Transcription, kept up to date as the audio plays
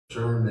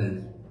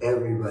sermon,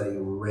 everybody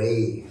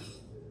raves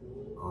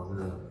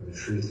on the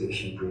truth that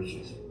she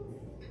preaches.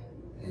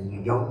 And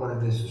you don't want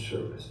to miss a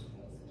service.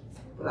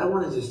 But I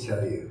want to just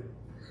tell you,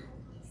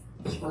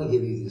 I just want to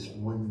give you this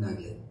one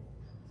nugget.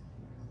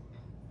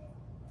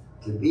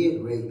 To be a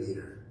great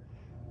leader,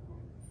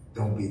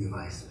 don't be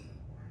divisive.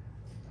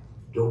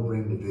 Don't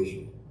bring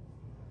division.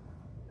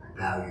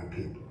 Value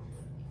people.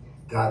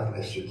 God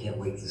bless you. Can't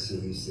wait to see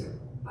you soon.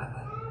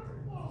 Bye-bye.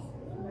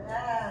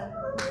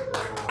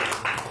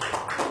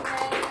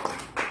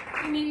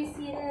 You may be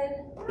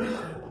seated.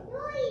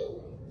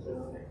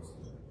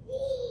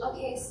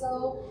 Okay,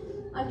 so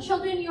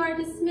children, you are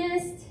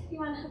dismissed. You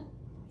want to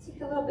take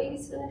the little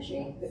babies to the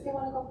nursery if they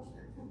want to go.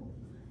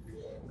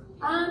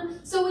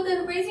 So with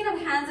the raising of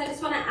hands, I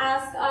just want to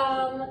ask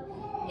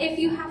if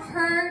you have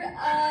heard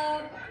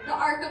of the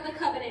Ark of the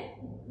Covenant.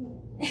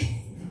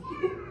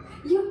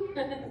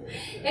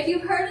 If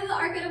you've heard of the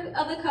Ark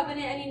of the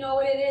Covenant and you know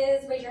what it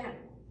is, raise your hand.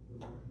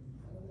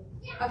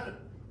 Okay,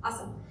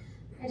 awesome.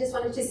 I just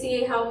wanted to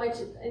see how much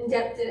in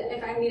depth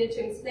if I needed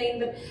to explain,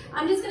 but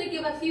I'm just going to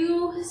give a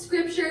few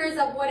scriptures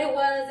of what it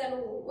was and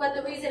what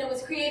the reason it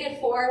was created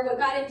for, what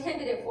God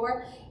intended it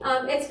for.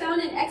 It's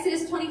found in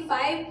Exodus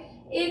 25.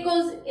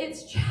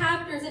 It's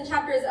chapters and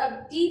chapters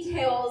of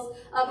details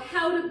of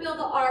how to build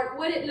the ark,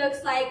 what it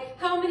looks like,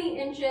 how many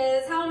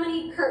inches, how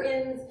many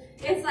curtains.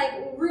 It's like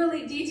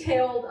really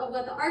detailed of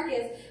what the ark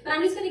is. But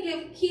I'm just going to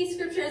give key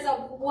scriptures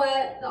of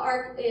what the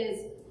ark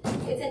is.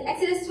 It's in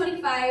Exodus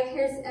 25.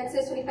 Here's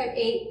Exodus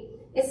 25:8.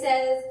 It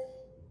says,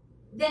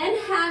 "Then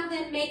have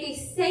them make a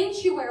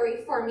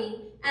sanctuary for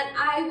me, and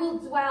I will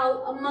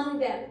dwell among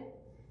them."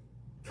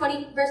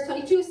 Verse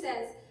 22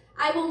 says,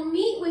 "I will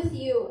meet with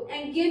you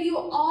and give you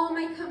all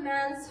my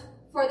commands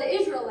for the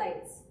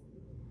Israelites."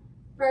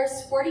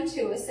 Verse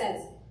 42, it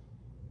says,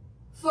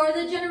 "For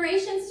the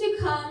generations to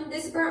come,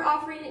 this burnt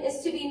offering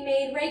is to be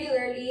made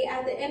regularly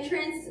at the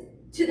entrance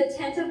to the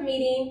tent of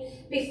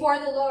meeting before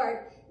the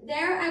Lord.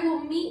 There I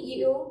will meet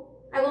you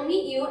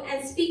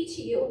and speak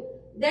to you.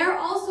 There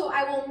also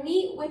I will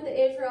meet with the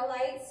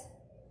Israelites,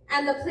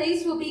 and the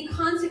place will be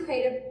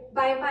consecrated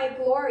by my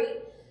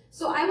glory.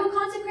 So I will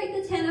consecrate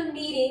the tent of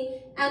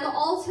meeting and the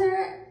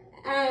altar,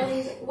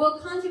 and will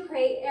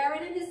consecrate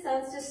Aaron and his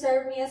sons to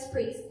serve me as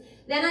priests.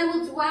 Then I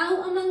will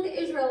dwell among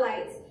the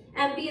Israelites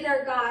and be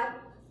their God.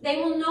 They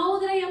will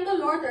know that I am the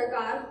Lord their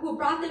God, who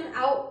brought them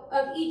out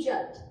of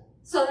Egypt,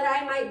 so that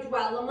I might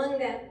dwell among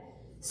them."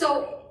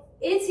 So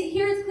it's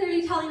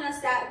clearly telling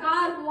us that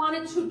God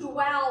wanted to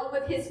dwell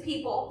with his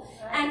people.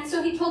 And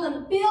so he told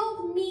them,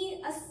 build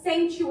me a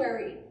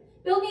sanctuary.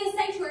 Build me a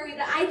sanctuary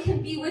that I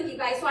can be with you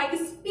guys, so I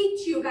can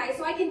speak to you guys,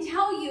 so I can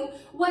tell you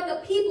what the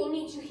people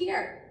need to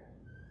hear.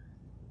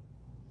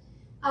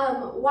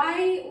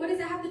 What does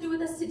it have to do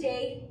with us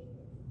today?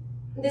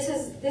 This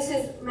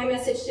is my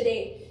message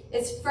today.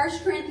 It's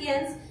 1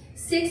 Corinthians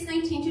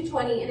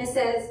 6:19-20, and it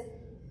says,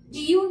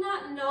 "Do you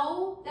not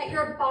know that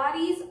your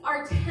bodies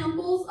are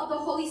temples of the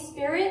Holy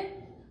Spirit,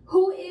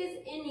 who is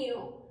in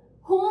you,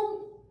 whom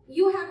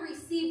you have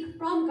received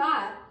from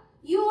God?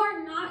 You are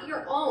not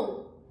your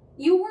own.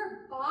 You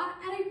were bought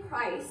at a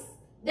price.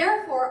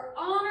 Therefore,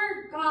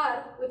 honor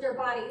God with your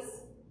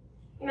bodies."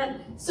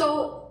 Amen.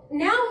 So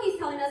now he's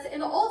telling us in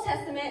the Old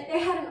Testament, they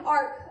had an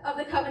Ark of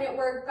the Covenant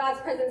where God's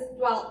presence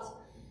dwelt.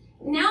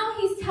 Now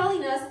he's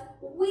telling us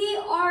we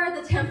are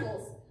the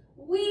temples.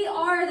 We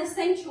are the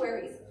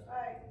sanctuaries.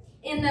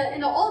 In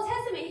the Old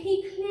Testament,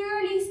 he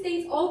clearly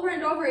states over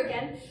and over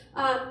again,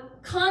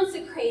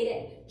 consecrate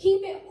it,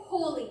 keep it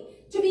holy.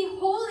 To be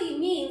holy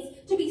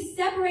means to be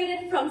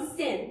separated from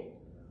sin.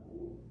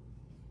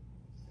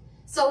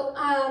 So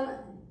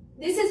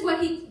this is what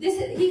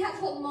he had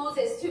told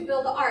Moses to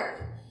build the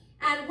ark.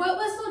 And what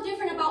was so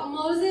different about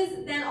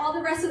Moses than all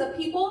the rest of the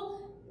people?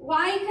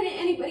 Why couldn't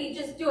anybody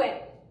just do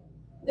it?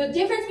 The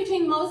difference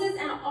between Moses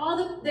and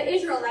all the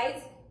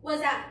Israelites was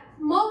that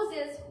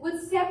Moses would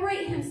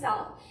separate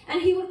himself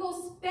and he would go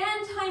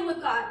spend time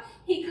with God.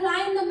 He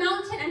climbed the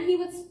mountain and he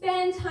would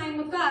spend time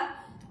with God.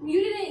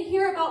 You didn't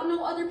hear about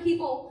no other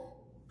people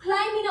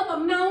climbing up a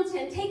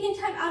mountain, taking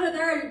time out of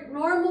their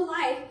normal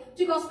life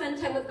to go spend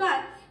time with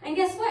God. And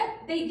guess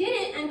what? They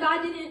didn't, and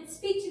God didn't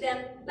speak to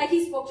them like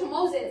he spoke to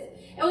Moses.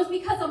 It was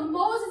because of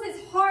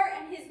Moses' heart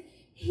and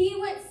he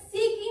went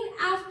seeking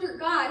after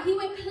God. He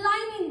went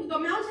climbing the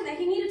mountain that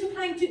he needed to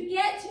climb to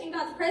get in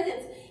God's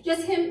presence.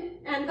 Just him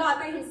and God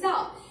by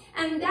himself.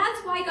 And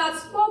that's why God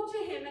spoke to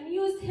him and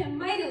used him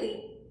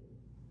mightily.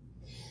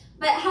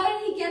 But how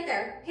did he get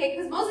there? Okay,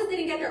 because Moses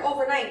didn't get there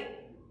overnight.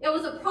 It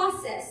was a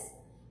process.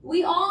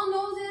 We all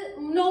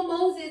know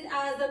Moses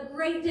as a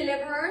great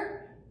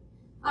deliverer.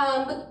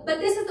 But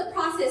this is the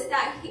process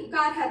that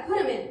God had put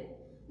him in.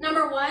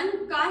 Number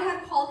one, God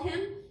had called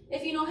him.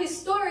 If you know his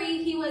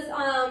story, he was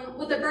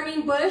with the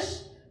burning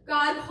bush.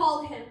 God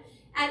called him.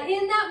 And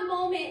in that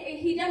moment,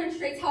 he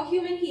demonstrates how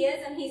human he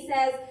is. And he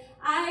says,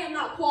 I am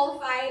not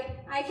qualified.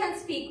 I can't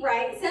speak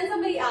right. Send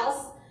somebody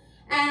else.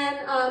 And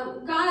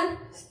God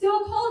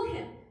still called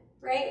him,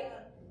 right?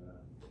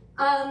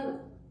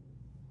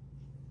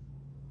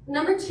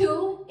 Number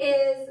two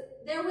is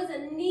there was a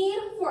need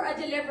for a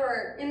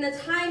deliverer in the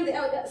time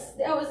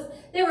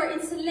they were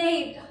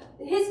enslaved.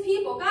 His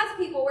people, God's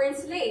people, were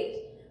enslaved,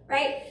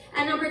 right?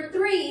 And number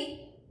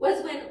 3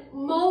 was when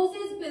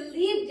Moses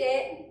believed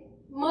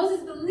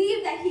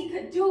that he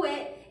could do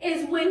it,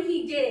 is when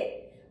he did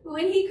it.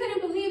 When he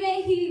couldn't believe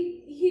it,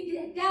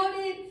 he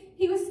doubted,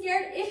 he was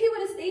scared. If he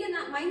would have stayed in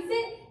that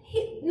mindset,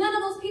 none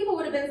of those people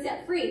would have been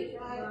set free.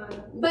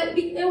 But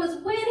it was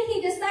when he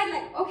decided,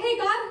 like, okay,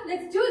 God,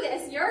 let's do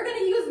this. You're going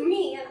to use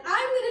me, and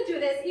I'm going to do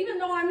this, even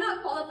though I'm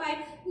not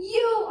qualified.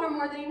 You are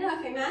more than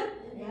enough, amen?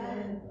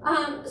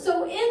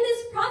 So in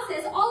this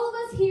process, all of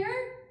us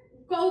here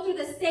go through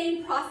the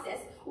same process.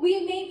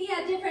 We may be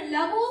at different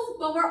levels,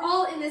 but we're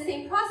all in the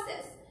same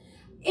process.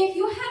 If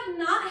you have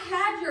not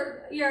had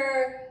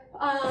your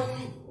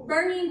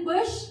burning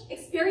bush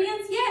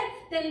experience yet,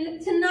 then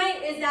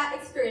tonight is that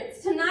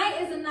experience.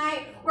 Tonight is a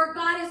night where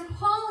God is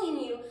calling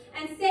you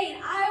and saying,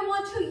 I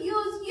want to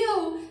use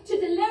you to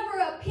deliver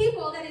a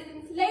people that is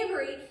in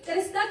slavery, that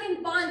is stuck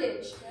in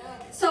bondage.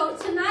 So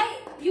tonight,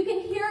 you can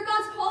hear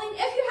God's calling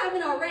if you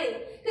haven't already.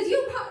 Because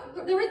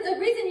the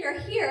reason you're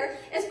here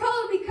is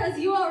probably because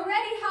you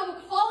already have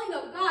a calling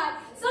of God.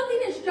 Something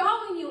is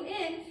drawing you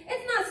in.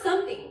 It's not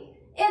something.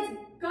 It's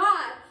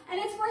God. And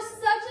it's for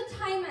such a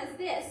time as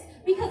this.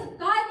 Because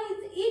God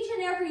needs each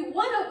and every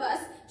one of us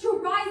to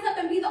rise up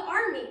and be the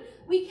army.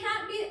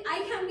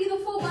 I can't be the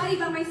full body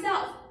by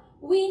myself.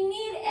 We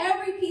need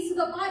every piece of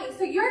the body.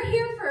 So you're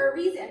here for a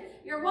reason.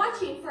 You're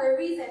watching for a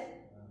reason.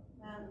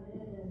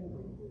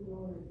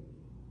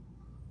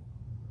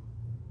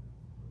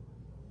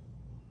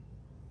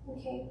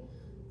 Okay,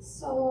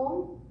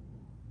 so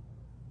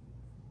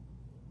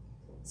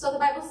the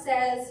Bible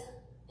says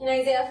in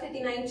Isaiah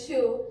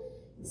 59:2,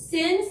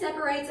 sin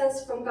separates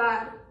us from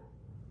God.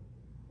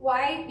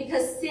 Why?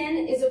 Because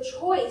sin is a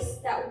choice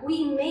that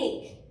we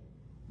make.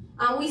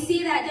 We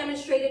see that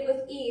demonstrated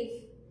with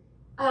Eve.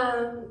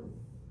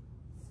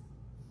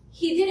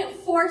 He didn't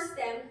force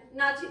them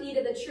not to eat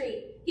of the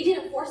tree. He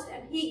didn't force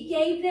them. He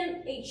gave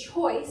them a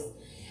choice,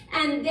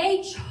 and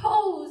they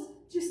chose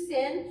to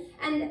sin,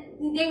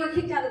 and they were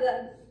kicked out of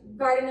the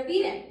Garden of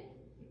Eden.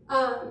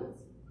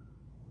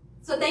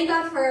 So thank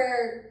God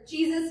for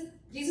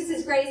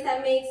Jesus' grace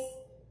that makes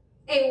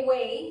a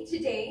way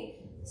today.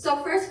 So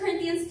 1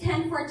 Corinthians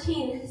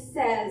 10:14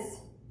 says,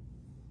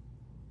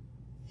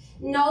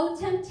 no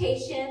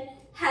temptation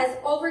has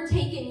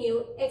overtaken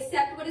you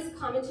except what is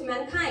common to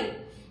mankind.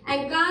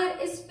 And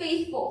God is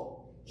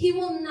faithful. He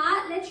will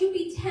not let you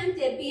be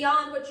tempted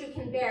beyond what you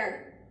can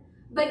bear.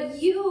 But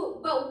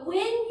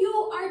when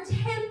you are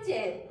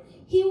tempted,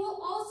 he will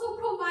also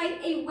provide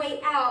a way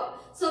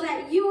out so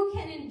that you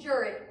can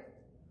endure it.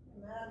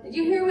 Did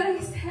you hear what I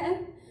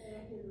said?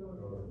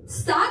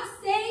 Stop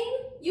saying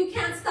you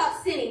can't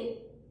stop sinning.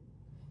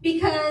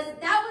 Because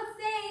that would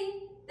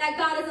say that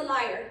God is a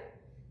liar.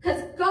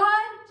 Because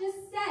God just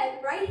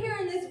said right here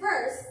in this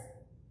verse,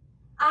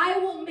 I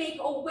will make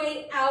a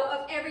way out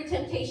of every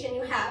temptation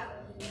you have.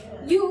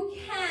 You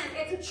can.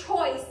 It's a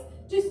choice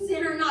to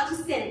sin or not to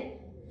sin.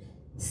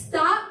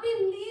 Stop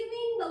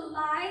believing the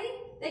lie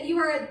that you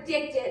are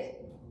addicted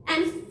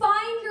and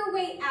find your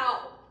way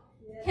out.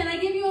 Can I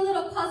give you a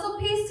little puzzle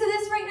piece to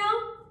this right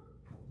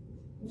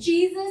now?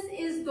 Jesus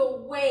is the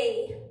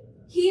way.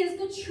 He is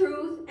the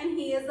truth and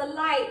he is the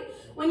light.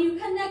 When you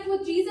connect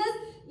with Jesus,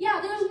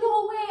 there's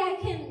no way I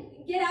can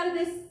get out of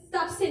this,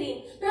 stop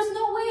sinning. There's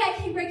no way I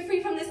can break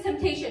free from this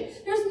temptation.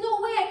 There's no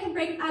way I can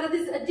break out of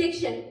this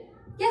addiction.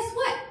 Guess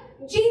what?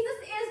 Jesus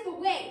is the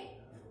way.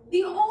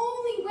 The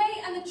only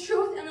way and the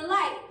truth and the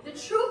light. The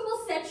truth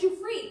will set you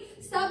free.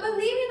 Stop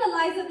believing the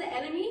lies of the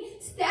enemy.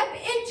 Step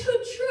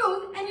into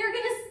truth and you're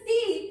going to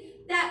see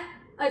that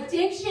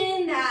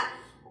addiction, that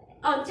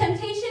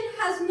temptation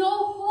has no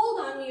hold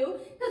on you,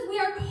 because we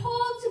are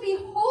called to be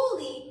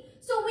holy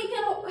so we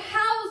can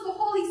house the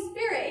Holy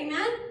Spirit.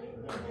 Amen?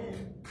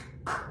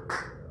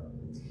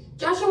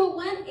 Joshua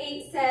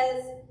 1:8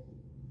 says,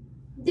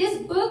 this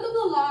book of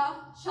the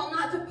law shall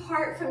not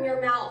depart from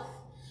your mouth,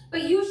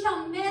 but you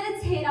shall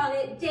meditate on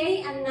it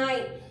day and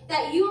night,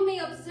 that you may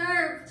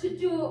observe to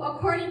do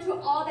according to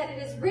all that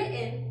it is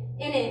written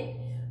in it.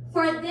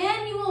 For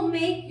then you will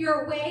make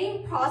your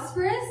way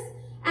prosperous,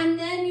 and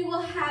then you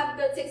will have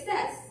good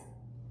success.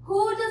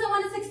 Who doesn't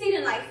want to succeed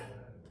in life?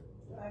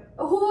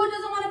 Who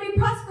doesn't want to be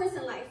prosperous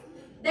in life?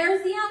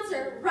 There's the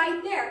answer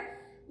right there.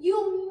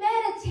 You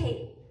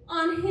meditate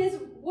on his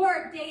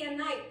word day and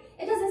night.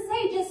 It doesn't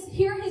say just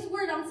hear his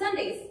word on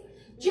Sundays.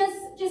 Just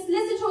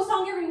listen to a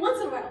song every once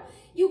in a while.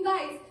 You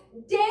guys,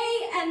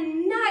 day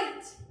and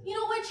night. You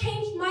know what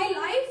changed my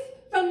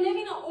life from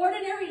living an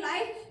ordinary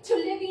life to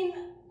living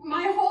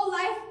my whole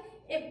life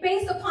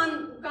based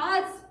upon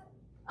God's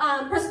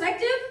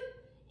perspective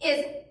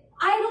is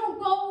I don't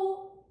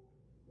go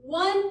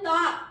one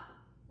thought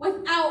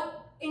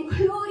without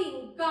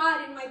including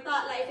God in my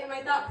thought life, in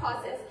my thought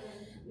process.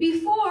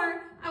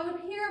 Before, I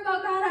would hear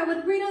about God, I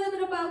would read a little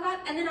bit about God,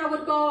 and then I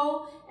would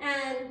go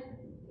and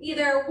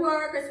either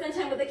work or spend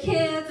time with the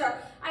kids, or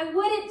I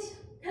wouldn't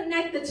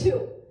connect the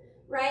two.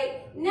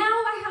 right? Now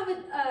I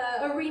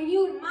have a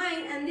renewed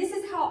mind, and this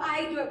is how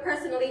I do it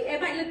personally. It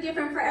might look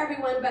different for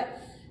everyone,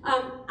 but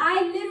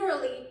I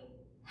literally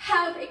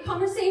have a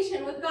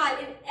conversation with God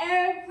in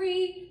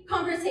every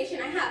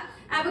conversation I have.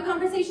 I have a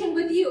conversation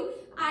with you.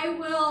 I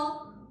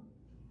will,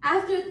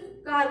 after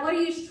God, what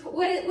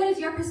is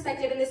your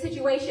perspective in this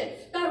situation?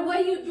 God, what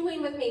are you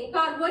doing with me?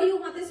 God, what do you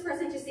want this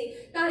person to see?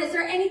 God, is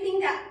there anything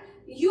that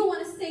you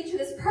want to say to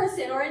this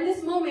person or in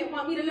this moment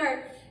want me to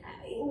learn?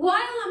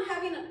 While I'm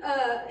having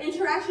an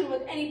interaction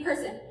with any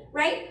person,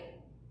 right?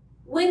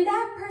 When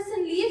that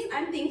person leaves,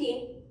 I'm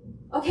thinking,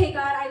 okay,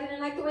 God, I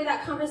didn't like the way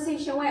that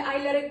conversation went. I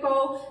let it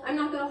go. I'm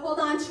not going to hold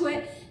on to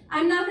it.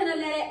 I'm not going to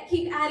let it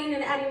keep adding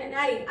and adding and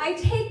adding. I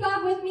take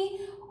God with me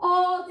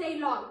all day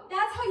long.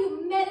 That's how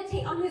you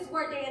meditate on his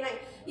word day and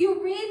night.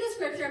 You read the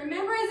scripture,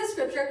 memorize the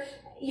scripture.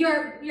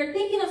 You're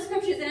thinking of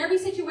scriptures in every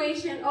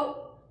situation.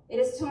 Oh, it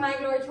is to my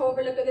glory to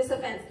overlook this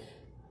offense.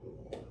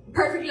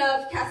 Perfect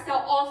love casts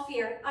out all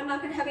fear. I'm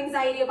not going to have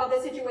anxiety about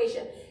this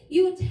situation.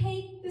 You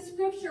take the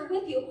scripture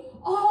with you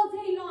all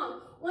day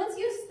long. Once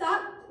you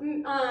stop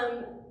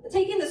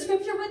taking the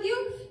scripture with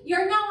you,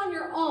 you're now on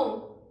your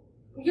own.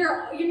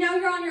 You're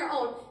on your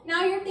own.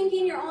 Now you're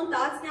thinking your own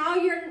thoughts. Now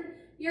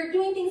you're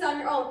doing things on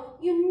your own.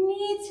 You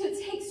need to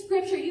take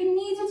scripture. You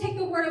need to take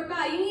the word of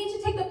God. You need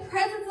to take the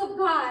presence of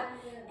God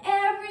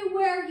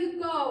everywhere you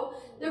go.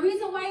 The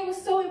reason why it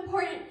was so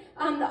important,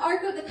 the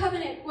Ark of the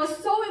Covenant was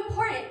so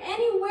important.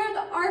 Anywhere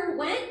the Ark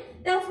went,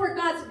 that's where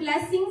God's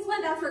blessings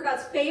went. That's where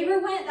God's favor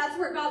went. That's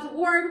where God's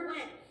word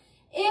went.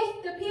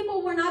 If the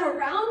people were not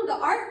around the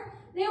Ark,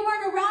 they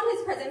weren't around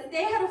his presence.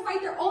 They had to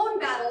fight their own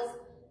battles.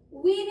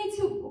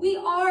 We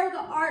are the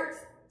Ark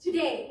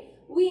today.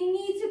 We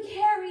need to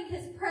carry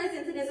his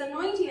presence and his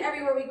anointing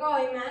everywhere we go.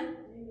 Amen?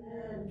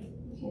 Amen.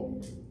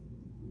 Okay.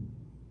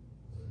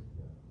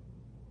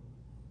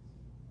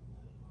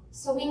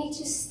 So we need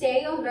to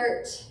stay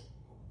alert,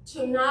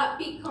 to not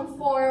be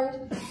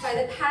conformed by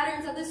the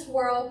patterns of this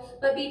world,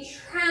 but be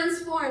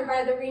transformed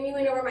by the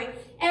renewing of our mind.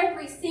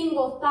 Every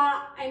single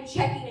thought, I'm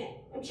checking it.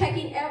 I'm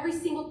checking every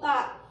single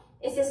thought.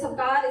 Is this of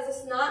God? Is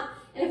this not?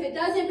 And if it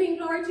doesn't bring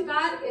glory to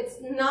God, it's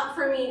not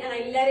for me, and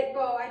I let it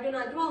go. I do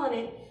not dwell on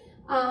it.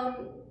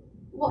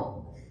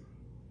 Well,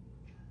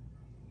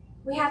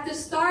 we have to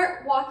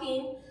start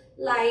walking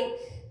like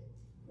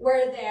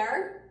we're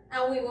there,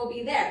 and we will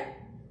be there.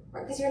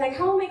 Because you're like,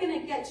 how do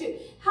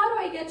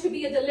I get to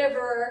be a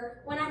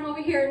deliverer when I'm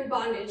over here in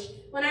bondage?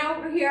 When I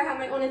over here have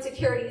my own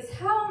insecurities?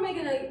 How am I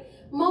going to,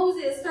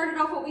 Moses started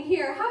off over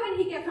here. How did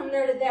he get from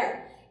there to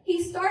there?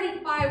 He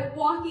started by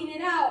walking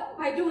it out,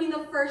 by doing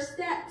the first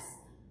steps,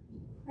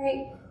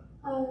 right?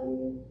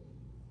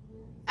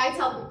 I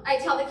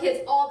tell the kids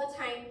all the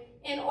time,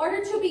 in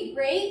order to be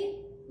great,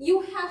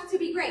 you have to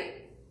be great.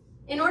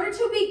 In order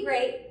to be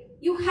great,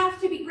 you have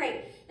to be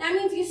great. That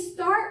means you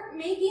start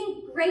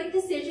making great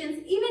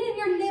decisions, even in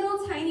your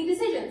little tiny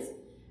decisions.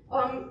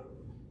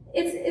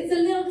 It's the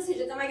little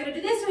decisions. Am I going to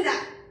do this or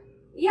that?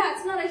 Yeah,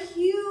 it's not a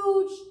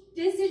huge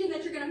decision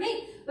that you're going to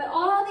make, but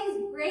all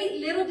these great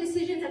little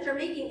decisions that you're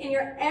making in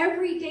your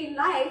everyday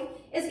life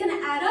is going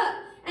to add up,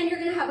 and you're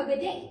going to have a good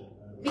day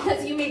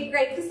because you made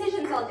great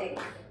decisions all day.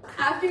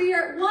 After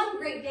your one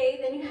great day,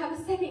 then you have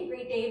a second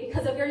great day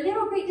because of your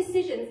little great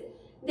decisions.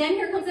 Then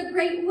here comes a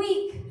great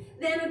week,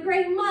 then a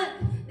great month,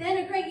 then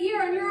a great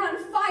year, and you're on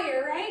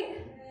fire, right?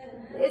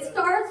 It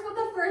starts with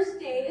the first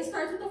day. It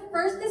starts with the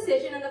first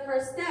decision and the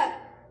first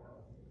step.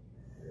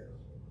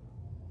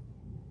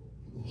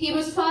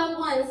 Hebrews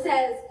 12:1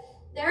 says,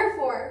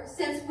 therefore,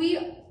 since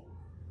we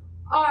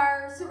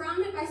are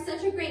surrounded by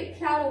such a great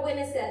cloud of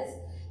witnesses,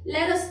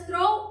 let us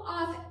throw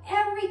off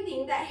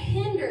everything that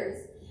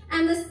hinders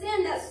and the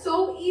sin that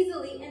so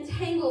easily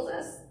entangles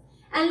us,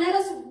 and let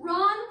us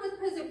run with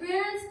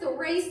perseverance the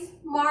race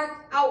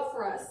marked out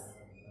for us.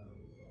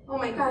 Oh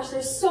my gosh,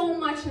 there's so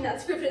much in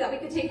that scripture that we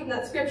could take from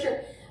that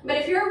scripture. But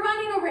if you're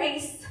running a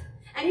race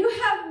and you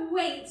have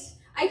weights,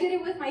 I did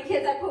it with my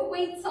kids. I put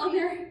weights on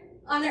their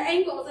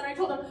ankles and I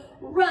told them,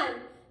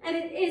 run. And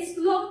it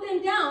slowed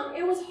them down.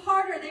 It was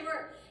harder.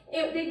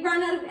 They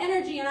ran out of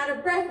energy and out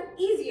of breath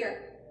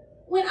easier.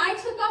 When I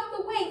took off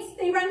the weights,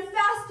 they ran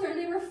faster and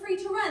they were free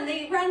to run.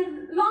 They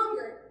ran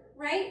longer,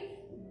 right?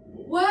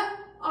 What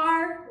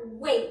are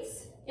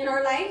weights in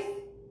our life?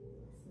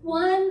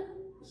 One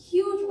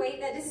huge weight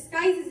that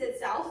disguises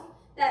itself,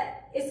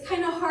 that is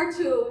kind of hard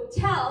to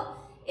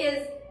tell,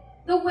 is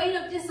the weight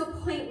of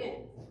disappointment.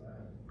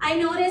 I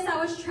noticed I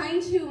was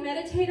trying to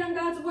meditate on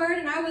God's word,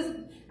 and I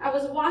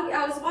was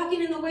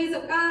walking in the ways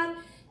of God,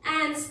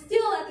 and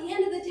still at the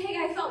end of the day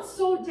I felt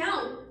so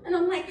down. And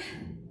I'm like,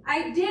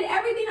 I did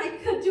everything I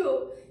could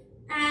do,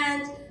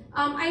 and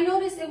I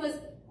noticed it was,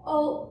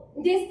 oh,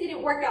 this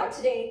didn't work out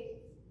today.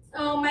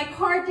 Oh, my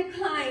card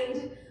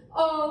declined.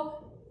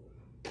 Oh,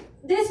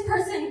 this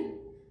person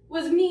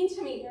was mean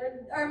to me,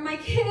 or my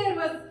kid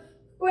was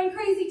going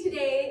crazy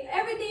today.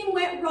 Everything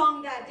went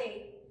wrong that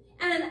day.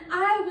 And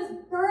I was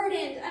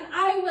burdened, and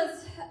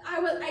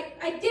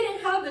I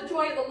didn't have the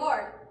joy of the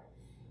Lord.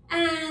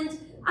 And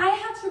I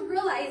have to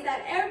realize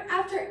that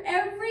after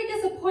every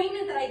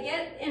disappointment that I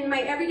get in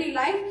my everyday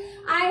life,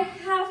 I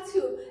have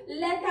to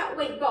let that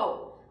weight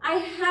go. I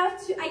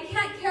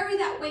can't carry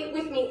that weight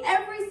with me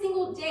every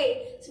single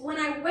day. So when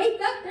I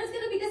wake up, there's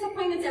going to be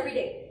disappointments every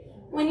day.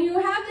 When you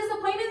have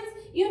disappointments,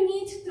 you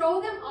need to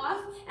throw them off,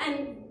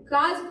 and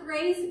God's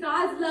grace,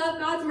 God's love,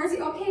 God's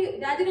mercy. Okay,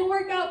 that didn't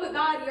work out, but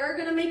God, you're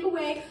going to make a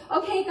way.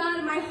 Okay,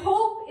 God, my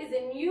hope is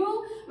in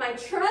you. My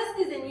trust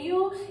is in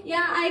you.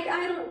 Yeah,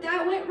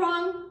 that went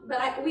wrong,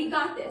 but we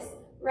got this,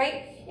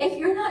 right? If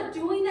you're not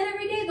doing that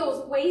every day,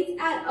 those weights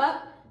add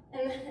up,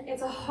 and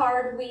it's a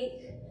hard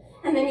week.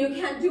 And then you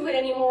can't do it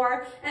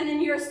anymore. And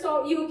then you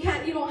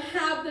don't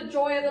have the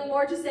joy of the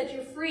Lord to set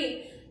you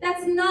free.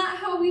 That's not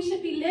how we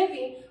should be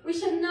living. We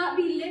should not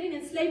be living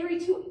in slavery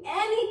to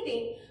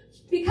anything.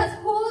 Because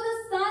who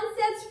the Son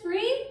sets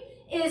free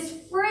is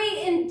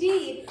free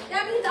indeed.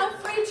 That means I'm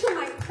free to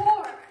my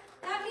core.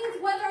 That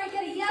means whether I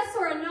get a yes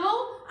or a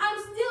no, I'm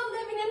still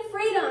living in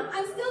freedom.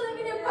 I'm still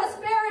living in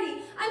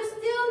prosperity. I'm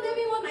still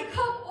living with my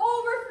cup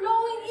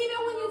overflowing even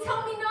when you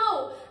tell me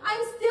no.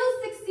 I'm still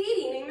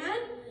succeeding, amen?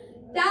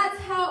 That's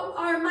how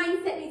our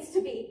mindset needs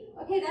to be.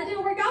 Okay, that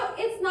didn't work out.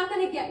 It's not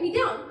going to get me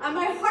down. And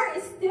my heart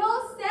is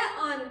still set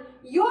on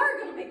you're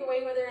going to make a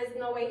way where there is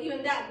no way,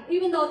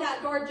 even though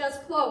that door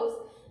just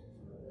closed.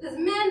 Because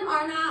men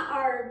are not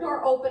our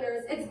door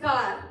openers. It's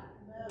God.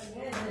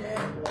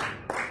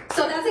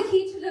 So that's a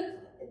key to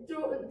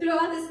look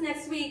throughout this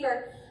next week.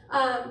 Or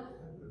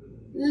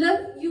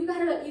look, you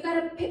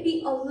gotta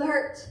be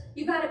alert.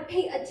 You gotta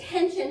pay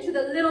attention to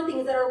the little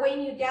things that are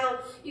weighing you down.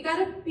 You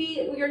gotta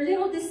be your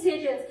little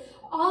decisions.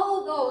 All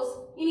of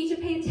those you need to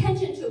pay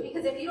attention to,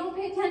 because if you don't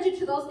pay attention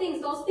to those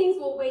things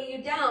will weigh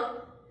you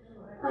down.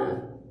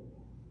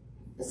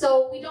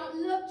 So we don't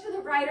look to the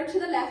right or to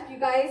the left, you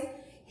guys.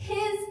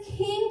 His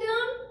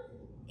kingdom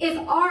is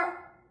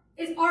our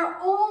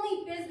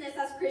only business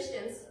as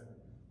Christians.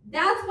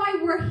 That's why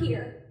we're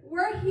here.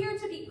 We're here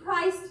to be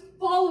Christ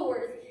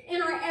followers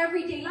in our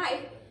everyday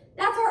life.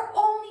 That's our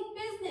only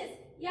business.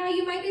 Yeah,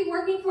 you might be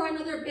working for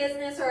another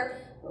business or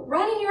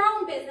running your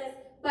own business,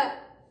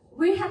 but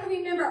we have to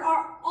remember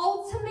our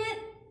ultimate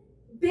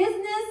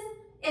business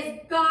is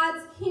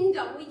God's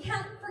kingdom. We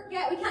can't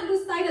forget, we can't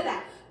lose sight of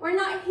that. We're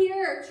not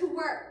here to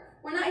work.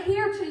 We're not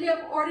here to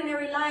live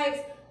ordinary lives.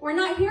 We're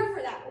not here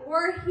for that.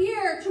 We're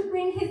here to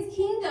bring his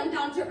kingdom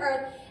down to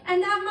earth.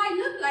 And that might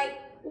look like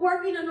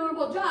working a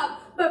normal job,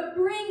 but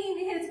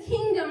bringing his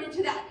kingdom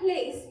into that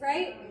place,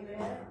 right?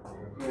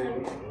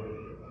 Amen.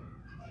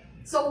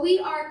 So we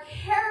are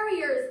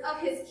carriers of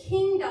his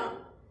kingdom.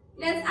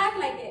 Let's act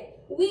like it.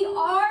 We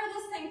are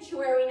the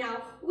sanctuary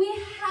now. We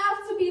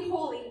have to be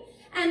holy.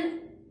 And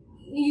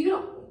you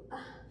don't,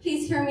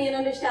 please hear me and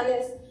understand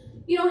this.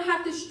 You don't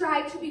have to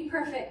strive to be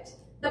perfect.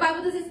 The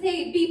Bible doesn't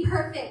say, be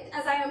perfect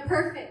as I am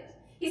perfect.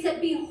 He said,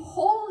 be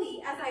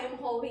holy as I am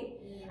holy.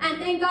 And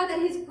thank God that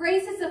his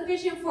grace is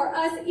sufficient for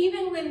us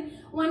even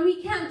when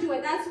we can't do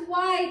it. That's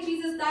why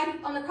Jesus died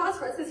on the cross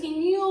for us, because he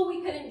knew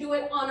we couldn't do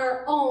it on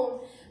our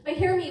own. But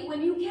hear me,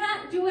 when you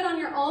can't do it on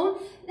your own,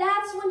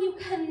 that's when you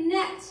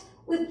connect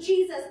with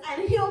Jesus,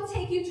 and he'll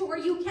take you to where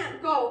you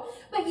can't go.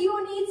 But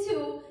you need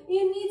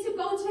to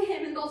go to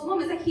him in those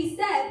moments. Like he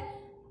said,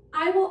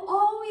 I will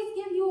always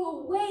give you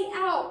a way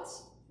out.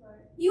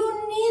 You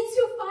need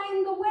to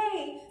find the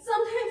way.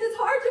 Sometimes it's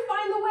hard to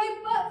find the way,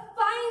 but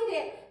find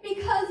it,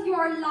 because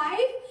your life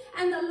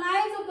and the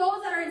lives of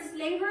those that are in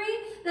slavery,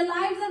 the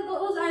lives of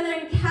those that are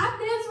in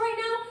captives right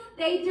now,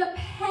 they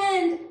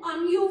depend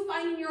on you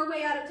finding your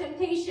way out of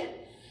temptation.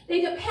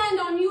 They depend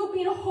on you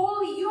being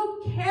holy,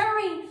 you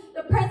carrying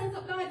the presence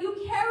of God, you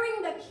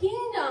carrying the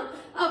kingdom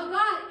of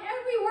God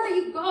everywhere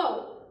you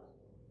go.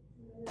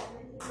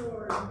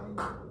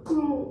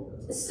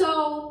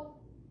 So,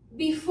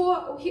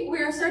 before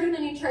we're starting a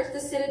new church, the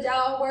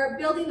Citadel, we're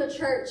building the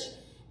church.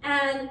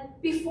 And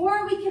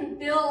before we can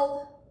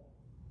build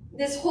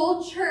this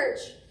whole church,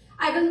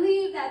 I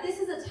believe that this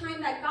is a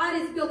time that God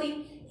is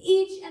building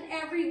each and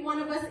every one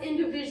of us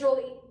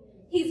individually.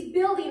 He's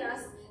building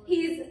us.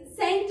 He's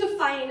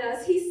sanctifying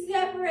us. He's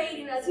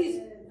separating us.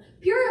 He's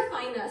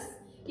purifying us,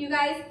 you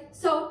guys.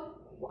 So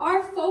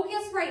our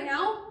focus right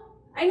now,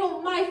 I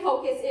know my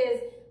focus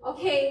is,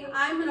 okay,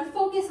 I'm going to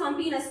focus on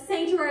being a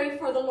sanctuary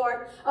for the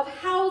Lord, of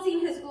housing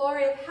his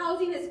glory, of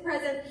housing his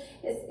presence.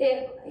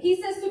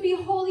 He says to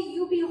be holy,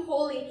 you be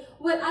holy.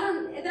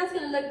 That's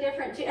going to look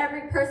different to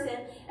every person.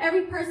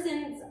 Every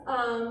person's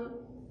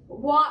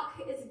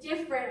walk is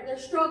different. Their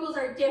struggles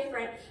are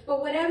different.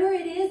 But whatever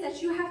it is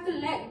that you have to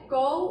let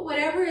go,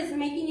 whatever is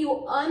making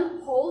you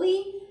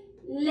unholy,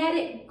 let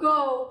it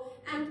go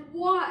and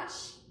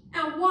watch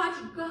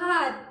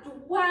God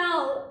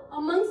dwell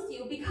amongst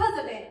you because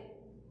of it.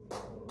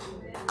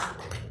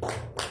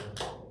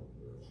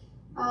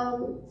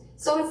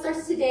 So it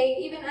starts today,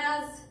 even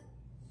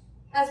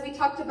as we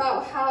talked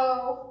about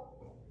how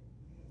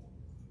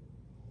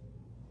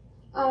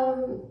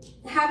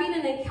having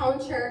an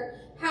encounter,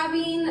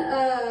 having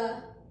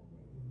a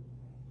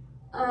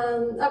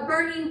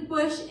burning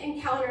bush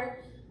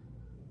encounter,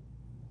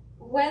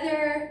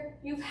 whether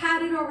you've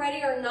had it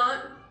already or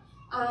not,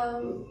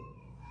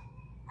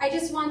 I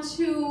just want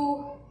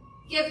to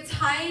give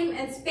time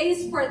and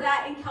space for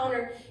that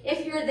encounter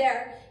if you're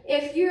there.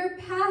 If you're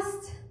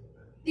past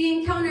the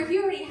encounter, if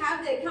you already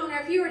have the encounter,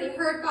 if you already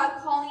heard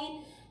God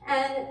calling,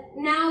 and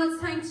now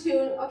it's time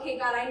to, okay,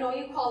 God, I know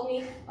you called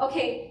me.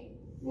 Okay,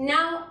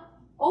 now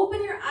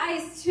open your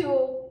eyes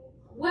to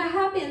what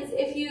happens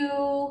if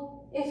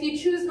you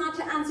choose not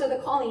to answer the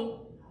calling.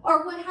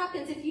 Or what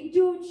happens if you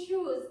do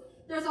choose?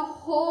 There's a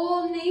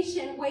whole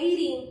nation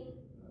waiting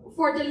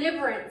for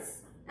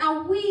deliverance.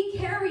 And we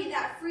carry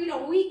that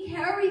freedom. We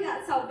carry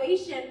that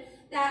salvation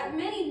that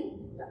many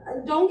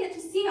don't get to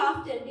see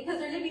often because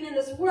they're living in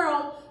this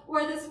world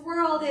where this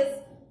world is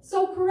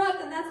so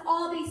corrupt and that's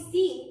all they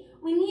see.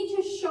 We need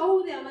to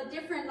show them a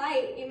different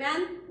light.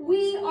 Amen?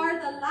 We are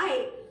the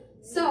light.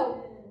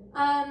 So,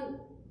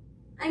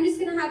 I'm just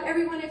going to have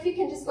everyone, if you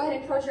can just go ahead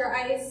and close your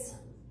eyes.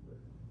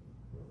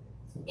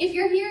 If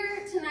you're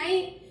here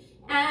tonight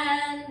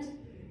and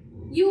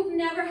you've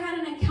never had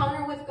an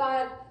encounter with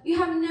God, you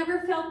have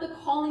never felt the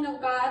calling of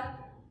God,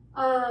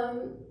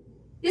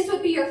 this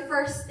would be your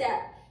first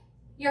step.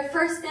 Your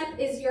first step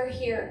is you're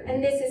here,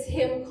 and this is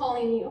Him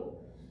calling you.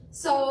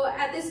 So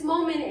at this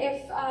moment,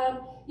 if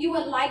you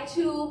would like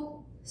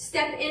to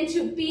step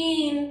into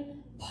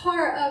being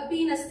part of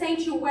being a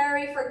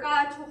sanctuary for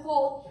God to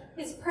hold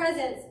His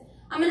presence,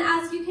 I'm going to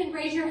ask you can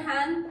raise your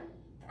hand,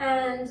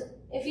 and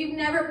if you've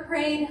never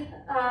prayed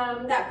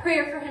that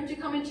prayer for Him to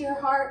come into your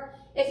heart,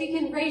 if you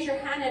can raise your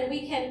hand and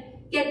we can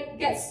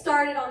get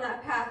started on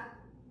that path.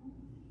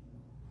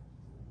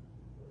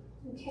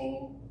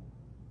 Okay.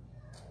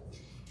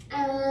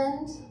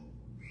 And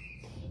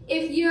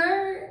if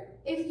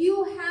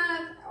you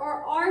have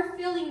or are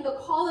feeling the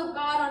call of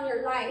God on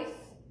your life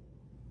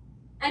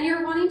and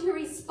you're wanting to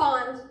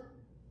respond,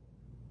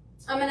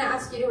 I'm going to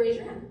ask you to raise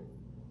your hand.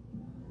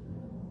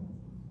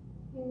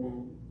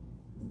 Amen.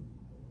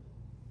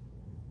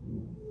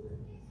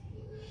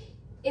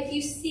 If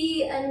you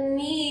see a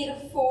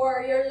need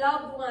for your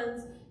loved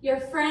ones, your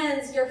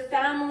friends, your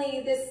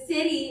family, this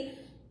city,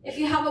 if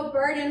you have a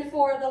burden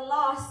for the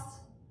lost,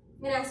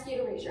 I'm going to ask you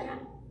to raise your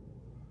hand.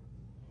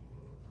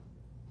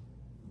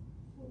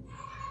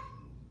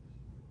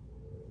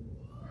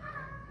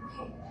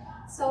 Okay,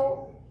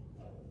 so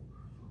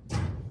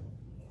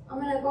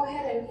I'm going to go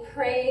ahead and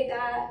pray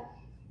that,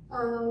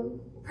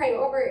 pray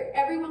over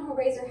everyone who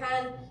raised their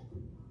hand.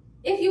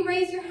 If you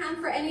raise your hand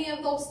for any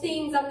of those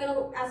things, I'm going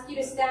to ask you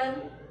to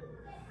stand.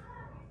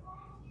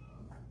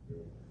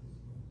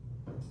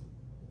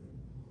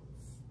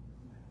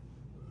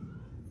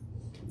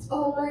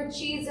 Oh, Lord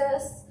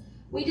Jesus,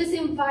 we just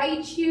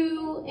invite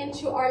you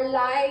into our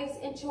lives,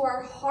 into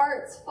our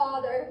hearts,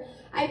 Father.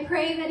 I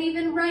pray that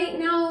even right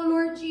now,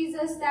 Lord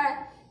Jesus,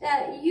 that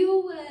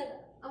you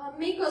would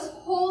make us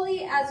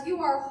holy as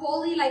you are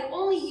holy, like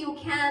only you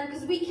can,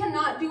 because we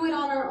cannot do it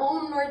on our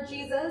own, Lord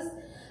Jesus.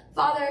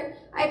 Father,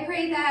 I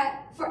pray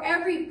that for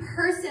every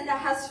person that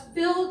has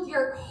filled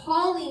your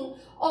calling,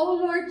 oh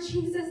Lord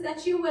Jesus,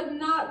 that you would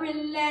not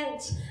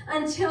relent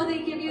until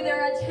they give you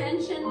their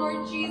attention,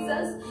 Lord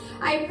Jesus.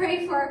 I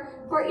pray for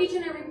each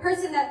and every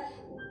person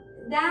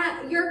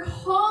that your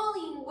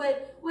calling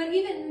would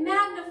even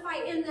magnify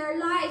in their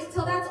lives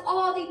till that's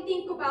all they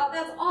think about.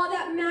 That's all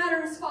that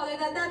matters, Father.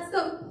 That's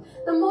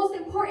the most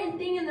important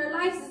thing in their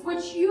lives is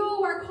what you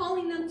are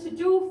calling them to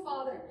do,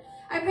 Father.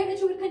 I pray that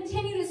you would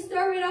continue to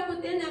stir it up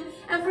within them.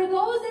 And for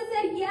those that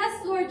said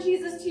yes, Lord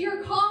Jesus, to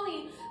your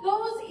calling,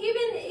 those,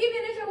 even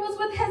if it was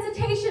with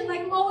hesitation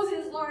like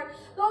Moses, Lord,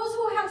 those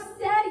who have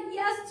said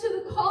yes to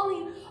the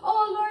calling,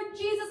 oh Lord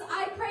Jesus,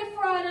 I pray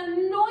for an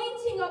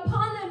anointing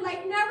upon them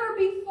like never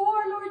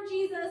before, Lord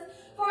Jesus,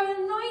 for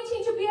an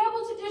anointing to be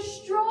able to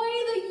destroy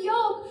the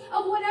yoke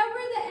of whatever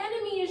the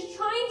enemy is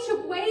trying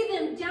to weigh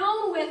them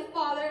down with,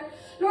 Father.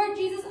 Lord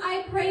Jesus,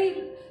 I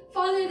pray,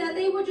 Father, that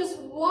they would just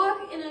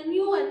walk in a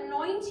new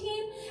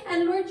anointing.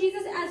 And Lord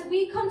Jesus, as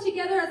we come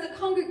together as a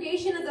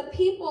congregation, as a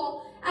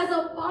people, as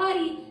a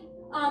body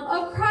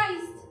of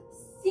Christ,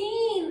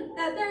 seeing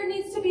that there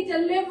needs to be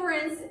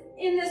deliverance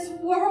in this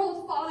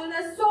world, Father,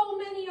 that so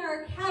many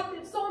are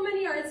captive, so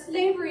many are in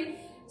slavery,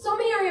 so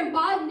many are in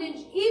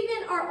bondage,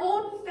 even our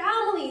own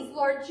families,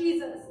 Lord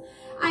Jesus.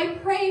 I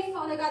pray,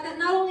 Father God, that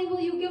not only will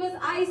you give us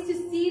eyes to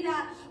see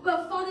that,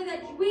 but Father,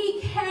 that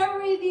we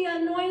carry the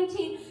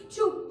anointing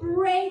to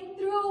break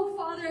through,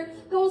 Father,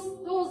 those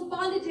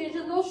bondages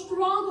and those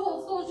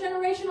strongholds, those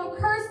generational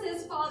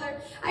curses, Father.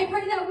 I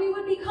pray that we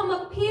would become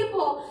a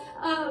people,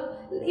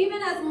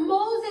 even as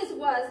Moses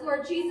was,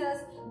 Lord Jesus,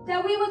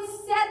 that we would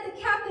set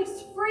the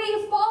captives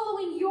free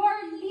following your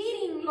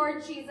leading,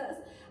 Lord Jesus.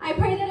 I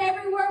pray that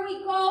everywhere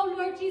we go,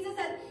 Lord Jesus,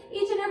 that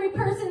each and every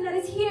person that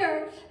is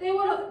here, they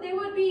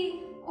would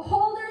be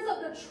holders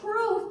of the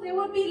truth. They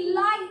would be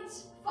light,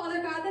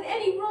 Father God, that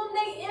any room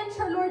they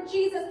enter, Lord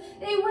Jesus,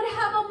 they would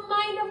have a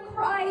mind of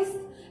Christ,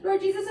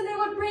 Lord Jesus, and they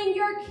would bring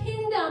your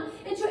kingdom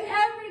into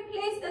every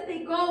place that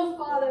they go,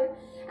 Father.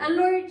 And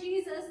Lord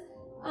Jesus,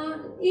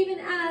 even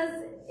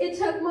as it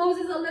took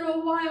Moses a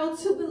little while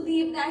to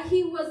believe that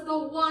he was the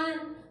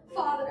one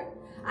Father.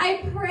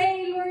 I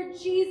pray, Lord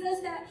Jesus,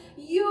 that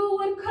you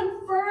would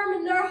confirm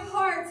in their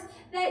hearts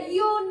that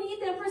you need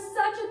them for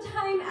such a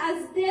time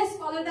as this,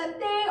 Father, that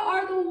they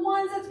are the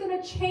ones that's going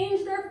to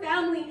change their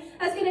family,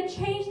 that's going to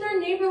change their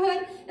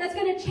neighborhood, that's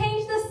going to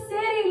change the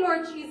city,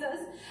 Lord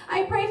Jesus.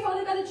 I pray,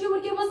 Father God, that you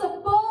would give us a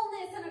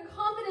boldness and a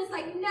confidence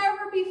like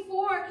never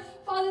before,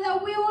 Father,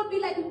 that we would be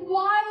like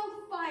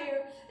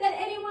wildfire, that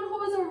anyone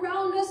who is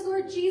around us,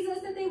 Lord Jesus,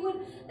 that they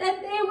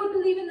would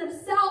believe in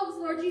themselves,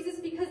 Lord Jesus,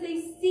 because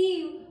they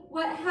see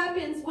what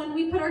happens when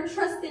we put our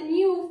trust in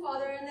you,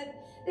 Father, and that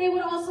they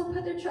would also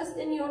put their trust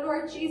in you,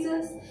 Lord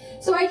Jesus.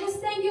 So I just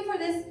thank you for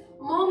this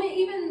moment,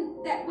 even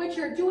that what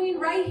you're doing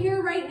right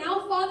here, right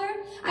now,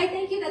 Father. I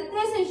thank you that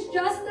this is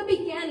just the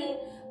beginning.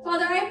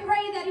 Father, I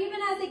pray that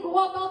even as they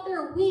go about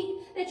their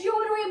week, that you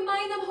would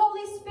remind them,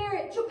 Holy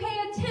Spirit, to pay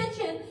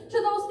attention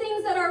to those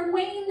things that are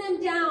weighing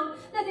them down,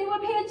 that they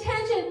would pay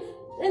attention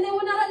and they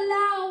would not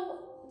allow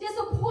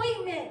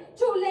disappointment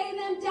to lay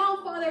them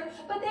down, Father,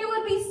 but they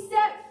would be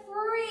set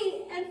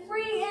free and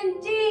free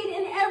indeed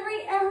in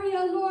every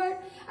area, Lord.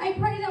 I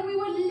pray that we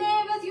would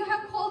live as you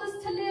have called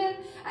us to live.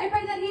 I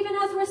pray that even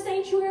as we're a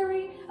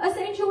sanctuary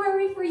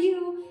for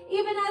you,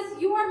 even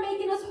as you are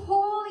making us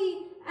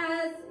holy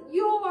as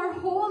you are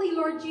holy,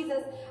 Lord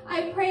Jesus,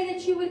 I pray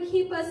that you would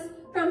keep us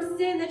from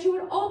sin, that you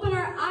would open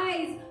our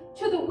eyes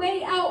to the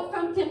way out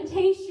from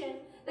temptation,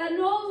 that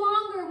no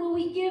longer will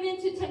we give in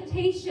to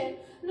temptation,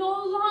 no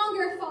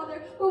longer,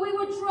 Father, but we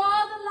would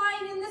draw the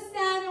line in the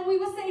sand and we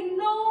would say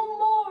no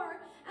more.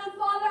 And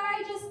Father,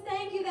 I just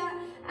thank you that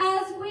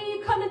as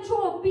we come into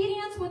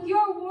obedience with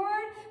your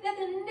word, that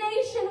the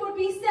nation would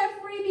be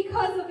set free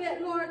because of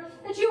it, Lord,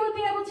 that you would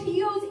be able to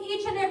use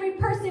each and every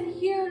person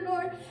here,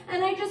 Lord.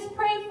 And I just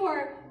pray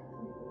for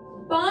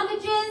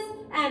bondages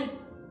and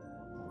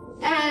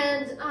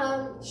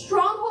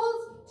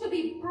strongholds to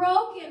be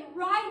broken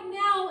right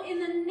now in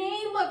the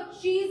name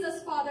of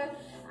Jesus, Father.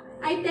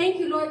 I thank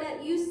you, Lord,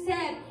 that you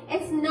said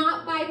it's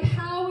not by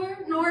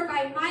power nor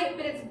by might,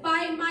 but it's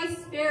by my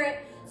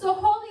Spirit. So,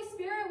 Holy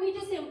Spirit, we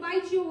just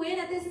invite you in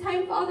at this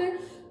time, Father,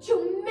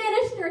 to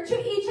minister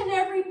to each and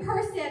every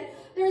person.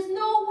 There's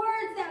no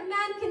words that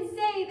man can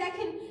say that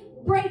can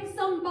break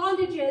some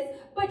bondages,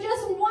 but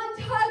just one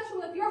touch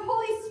with your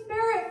Holy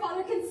Spirit,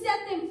 Father, can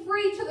set them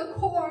free to the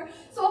core.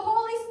 So,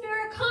 Holy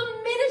Spirit,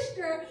 come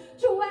minister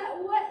to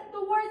what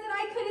the words that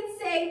I couldn't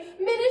say.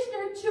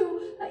 Minister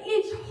to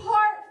each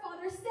heart,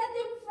 Father. Set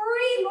them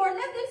free, Lord.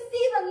 Let them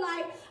see the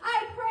light.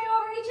 I pray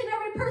over each and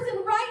every person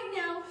right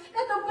now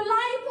that the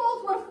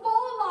blindfolds would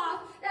fall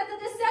off, that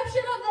the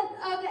deception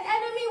of the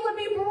enemy would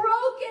be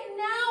broken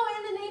now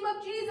in the name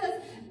of Jesus.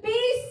 Be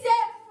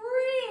set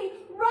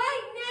free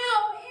right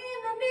now in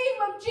the name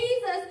of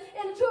Jesus,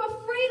 into a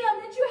freedom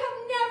that you have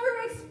never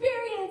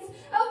experienced,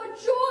 of a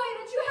joy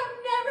that you have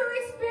never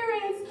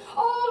experienced.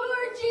 Oh,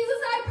 Lord Jesus,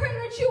 I pray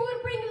that you would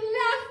bring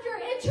laughter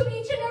into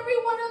each and every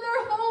one of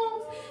their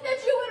homes, that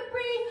you would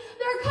bring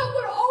their cup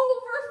would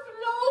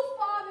overflow,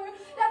 Father,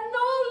 that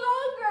no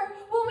longer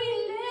will we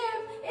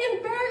live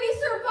in barely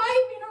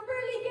surviving or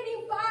barely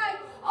getting by.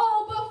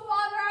 Oh, but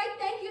Father, I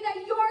thank you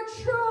that your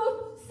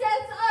truth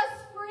sets us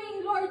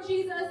free, Lord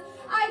Jesus.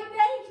 I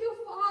thank you,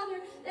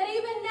 Father, that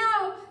even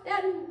now,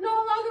 that no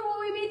longer will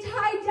we be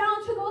tied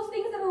down to those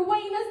things that are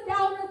weighing us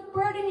down or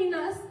burdening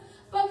us.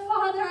 But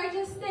Father, I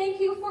just thank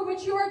you for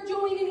what you are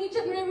doing in each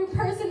and every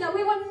person, that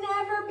we will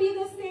never be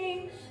the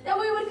same, that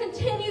we would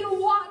continue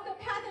to walk the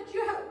path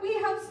that we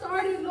have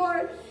started,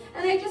 Lord.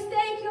 And I just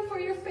thank you for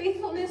your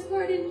faithfulness,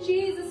 Lord, in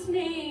Jesus'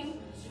 name.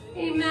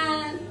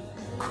 Amen.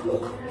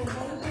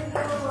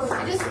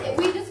 We're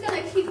just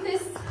going to keep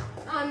this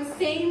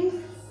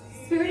same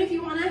spirit. If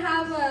you want to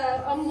have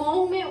a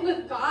moment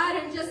with God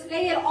and just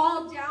lay it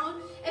all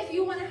down, if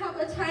you want to have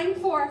a time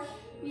for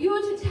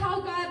you to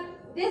tell God,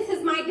 this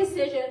is my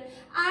decision.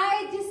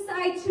 I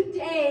decide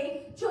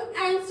today to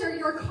answer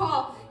your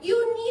call.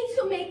 You need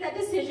to make that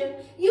decision.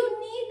 You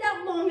need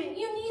that moment.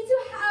 You need to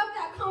have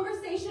that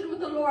conversation with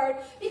the Lord.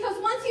 Because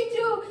once you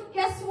do,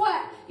 guess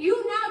what?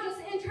 You now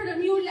just entered a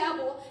new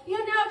level. You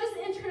now just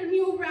entered a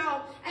new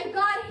round. And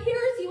God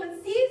hears you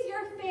and sees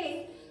your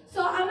faith.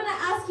 So I'm going to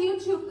ask you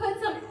to put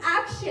some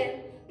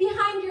action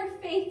behind your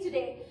faith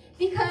today.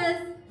 Because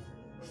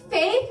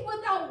faith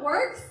without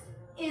works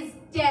is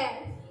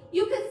dead.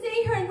 You could sit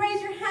here and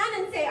raise your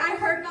hand and say, I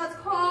heard God's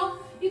call.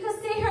 You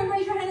could sit here and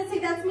raise your hand and say,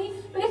 that's me.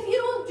 But if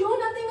you don't do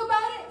nothing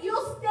about it,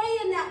 you'll stay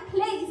in that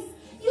place.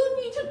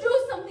 You need to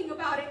do something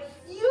about it.